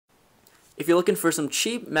If you're looking for some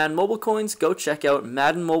cheap Madden mobile coins, go check out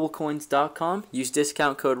MaddenMobileCoins.com. Use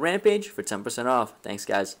discount code Rampage for 10% off. Thanks,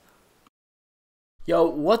 guys. Yo,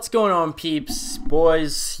 what's going on, peeps?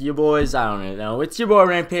 Boys, you boys, I don't know. It's your boy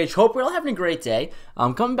Rampage. Hope you're all having a great day.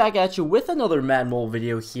 I'm coming back at you with another Madden mobile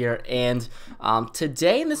video here, and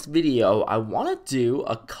today in this video, I want to do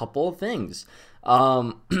a couple of things.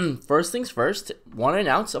 First things first, want to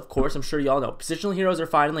announce, of course, I'm sure you all know, positional heroes are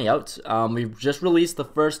finally out. We've just released the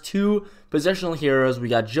first two positional heroes. We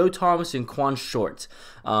got Joe Thomas and Quan Short.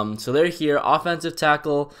 So they're here, offensive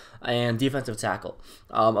tackle and defensive tackle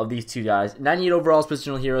of these two guys. 98 overall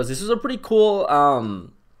positional heroes. This is a pretty cool,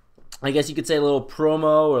 I guess you could say a little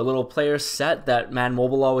promo or a little player set that Madden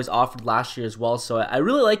Mobile always offered last year as well. So I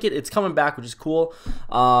really like it. It's coming back, which is cool.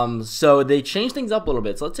 So they changed things up a little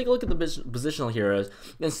bit. So let's take a look at the positional heroes.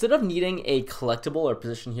 Instead of needing a collectible or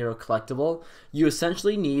position hero collectible, you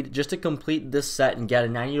essentially need, just to complete this set and get a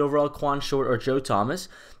 90 overall Quan Short or Joe Thomas,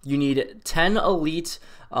 you need 10 elite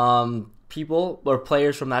people or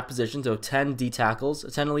players from that position. So 10 D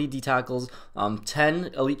tackles, 10 elite D tackles,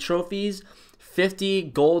 10 elite trophies, 50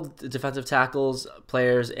 gold defensive tackles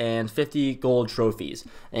players, and 50 gold trophies.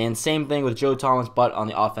 And same thing with Joe Thomas, but on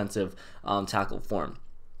the offensive tackle form.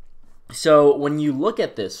 So when you look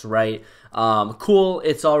at this, right, cool,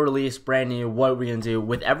 it's all released, brand new, what are we going to do?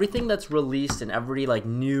 With everything that's released and every like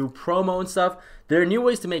new promo and stuff, there are new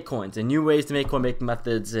ways to make coins and new ways to make coin making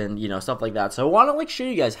methods and, you know, stuff like that. So I want to like show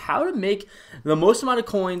you guys how to make the most amount of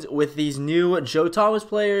coins with these new Joe Thomas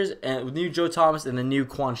players and with new Joe Thomas and the new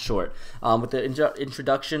Quan Short with the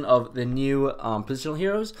introduction of the new positional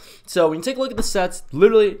heroes. So when you take a look at the sets,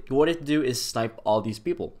 literally what you have to do is snipe all these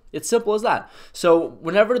people. It's simple as that. So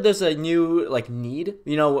whenever there's a new like need,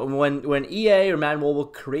 you know, when EA or Madden Mobile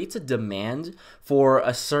creates a demand for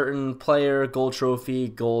a certain player, gold trophy,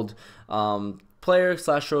 gold player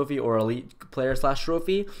slash trophy, or elite player slash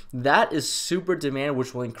trophy, that is super demand,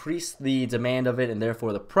 which will increase the demand of it and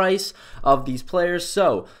therefore the price of these players.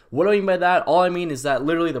 So what do I mean by that? All I mean is that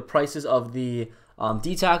literally the prices of the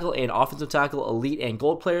D tackle and offensive tackle, elite and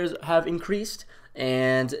gold players have increased,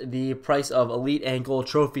 and the price of elite and gold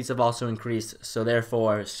trophies have also increased. So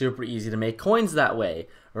therefore, super easy to make coins that way,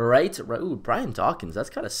 right? Ooh, Brian Dawkins, that's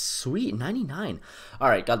kind of sweet, 99. All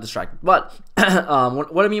right, got distracted. But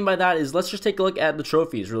what I mean by that is, let's just take a look at the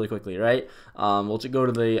trophies really quickly, right? We'll just go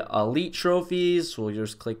to the elite trophies. We'll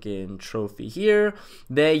just click in trophy here.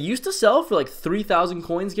 They used to sell for like 3,000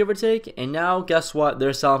 coins, give or take, and now guess what?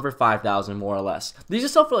 They're selling for 5,000 more or less. They used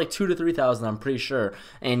to sell for like 2,000 to 3,000, I'm pretty sure,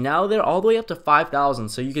 and now they're all the way up to 5,000.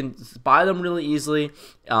 So you can buy them really easily.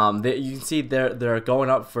 You can see they're going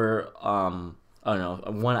up for I don't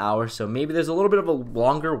know, 1 hour, so maybe there's a little bit of a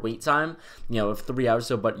longer wait time, you know, of 3 hours or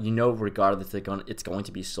so, but you know, regardless, it's going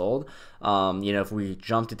to be sold. You know, if we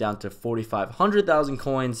jumped it down to 4,500,000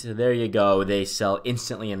 coins, there you go, they sell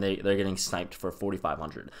instantly, and they're getting sniped for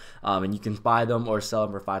 4,500. And you can buy them or sell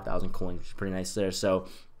them for 5,000 coins, which is pretty nice there. So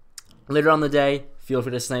later on the day, feel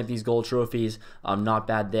free to snipe these gold trophies. Not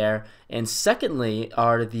bad there. And secondly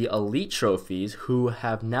are the elite trophies, who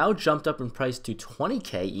have now jumped up in price to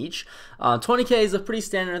 20k each. 20k is a pretty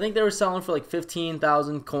standard. I think they were selling for like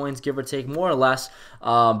 15,000 coins, give or take, more or less,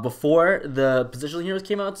 before the positional heroes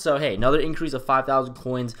came out. So hey, another increase of 5,000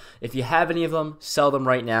 coins. If you have any of them, sell them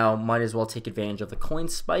right now. Might as well take advantage of the coin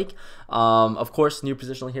spike. Of course, new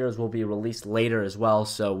positional heroes will be released later as well,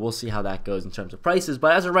 so we'll see how that goes in terms of prices.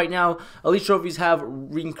 But as of right now, elite trophies have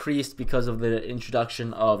increased because of the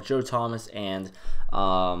introduction of Joe Thomas and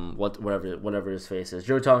whatever his face is,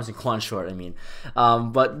 Joe Thomas and Quan Short, I mean.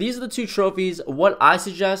 But these are the two trophies. What I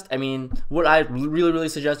suggest, I mean, what I really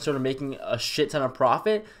suggest, sort of making a shit ton of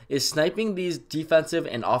profit, is sniping these defensive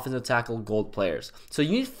and offensive tackle gold players. So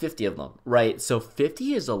you need 50 of them, right? So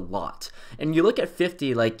 50 is a lot, and you look at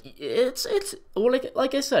 50, like it's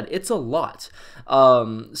like I said, it's a lot.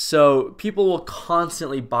 So people will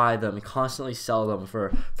constantly buy them and constantly sell them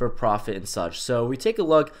for profit and such. So we take a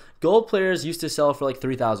look. Gold players used to sell for like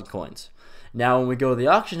 3,000 coins. Now, when we go to the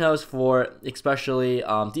auction house for especially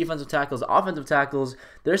defensive tackles, offensive tackles,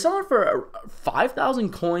 they're selling for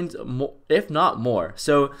 5,000 coins, if not more.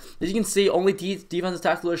 So, as you can see, only defensive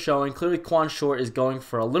tackle is showing. Clearly, Quan Short is going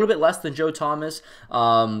for a little bit less than Joe Thomas.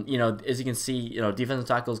 You know, as you can see, you know, defensive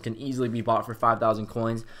tackles can easily be bought for 5,000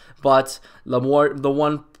 coins. But the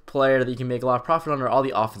one player that you can make a lot of profit on are all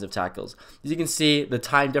the offensive tackles. As you can see, the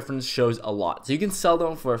time difference shows a lot. So you can sell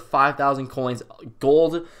them for 5,000 coins,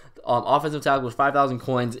 gold offensive tackle with 5,000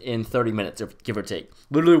 coins in 30 minutes, give or take.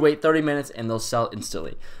 Literally wait 30 minutes and they'll sell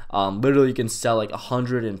instantly. Literally, you can sell like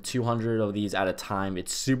 100 and 200 of these at a time.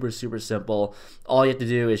 It's super, super simple. All you have to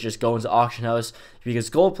do is just go into auction house, because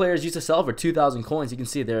gold players used to sell for 2,000 coins. You can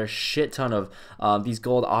see there are a shit ton of these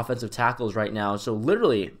gold offensive tackles right now. So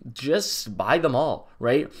literally, just buy them all,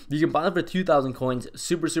 right? You can buy them for 2,000 coins.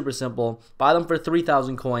 Super, super simple. Buy them for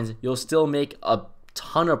 3,000 coins. You'll still make a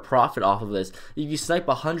ton of profit off of this. If you snipe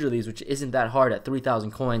 100 of these, which isn't that hard at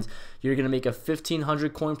 3,000 coins, you're going to make a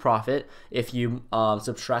 1,500 coin profit if you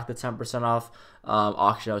subtract the 10% off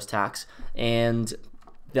auction house tax, and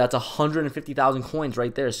that's 150,000 coins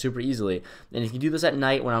right there, super easily. And if you do this at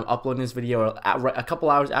night when I'm uploading this video, or a couple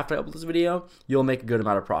hours after I upload this video, you'll make a good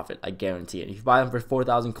amount of profit, I guarantee it. If you buy them for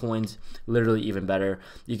 4,000 coins, literally even better.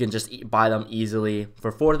 You can just buy them easily for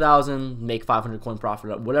 4,000, make 500 coin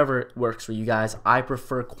profit, whatever works for you guys. I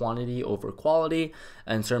prefer quantity over quality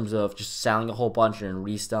in terms of just selling a whole bunch and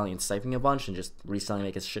reselling and sniping a bunch and just reselling,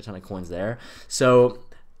 make a shit ton of coins there. So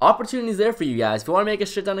opportunities there for you guys. If you want to make a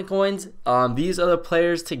shit ton of coins, these are the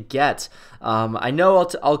players to get. I know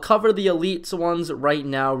I'll cover the elite ones right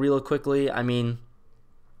now real quickly. I mean,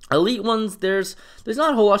 elite ones, there's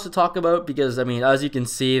not a whole lot to talk about, because I mean, as you can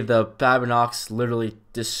see, the Babinox literally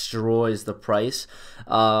destroys the price.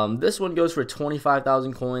 This one goes for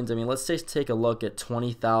 25,000 coins. I mean, let's just take a look at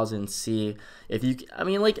 20,000. See if you, I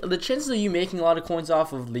mean, like, the chances of you making a lot of coins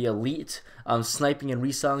off of the elite, sniping and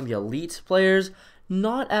reselling the elite players,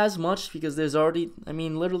 not as much, because there's already, I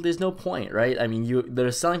mean, literally there's no point, right? I mean, they're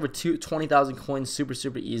selling for 20,000 coins super,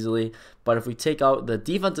 super easily. But if we take out the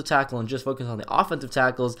defensive tackle and just focus on the offensive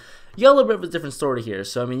tackles, you got a little bit of a different story here.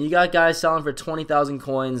 So I mean, you got guys selling for 20,000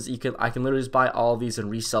 coins. I can literally just buy all of these and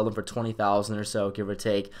resell them for 20,000 or so, give or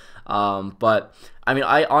take. But I mean,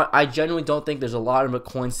 I genuinely don't think there's a lot of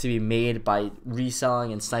coins to be made by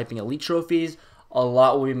reselling and sniping elite trophies. A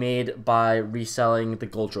lot will be made by reselling the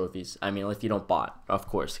gold trophies. I mean, if you don't bot, of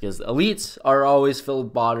course, because elites are always filled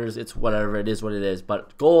with botters. It's whatever, it is what it is.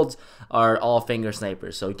 But golds are all finger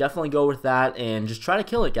snipers. So definitely go with that and just try to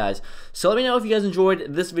kill it, guys. So let me know if you guys enjoyed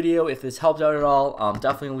this video, if this helped out at all.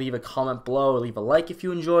 Definitely leave a comment below or leave a like if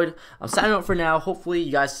you enjoyed. I'm signing out for now. Hopefully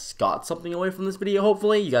you guys got something away from this video.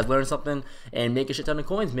 Hopefully you guys learned something and make a shit ton of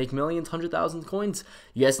coins. Make millions, 100,000 coins.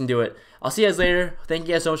 You guys can do it. I'll see you guys later. Thank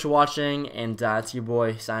you guys so much for watching, and that's your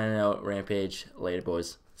boy signing out, Rampage. Later,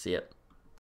 boys. See ya.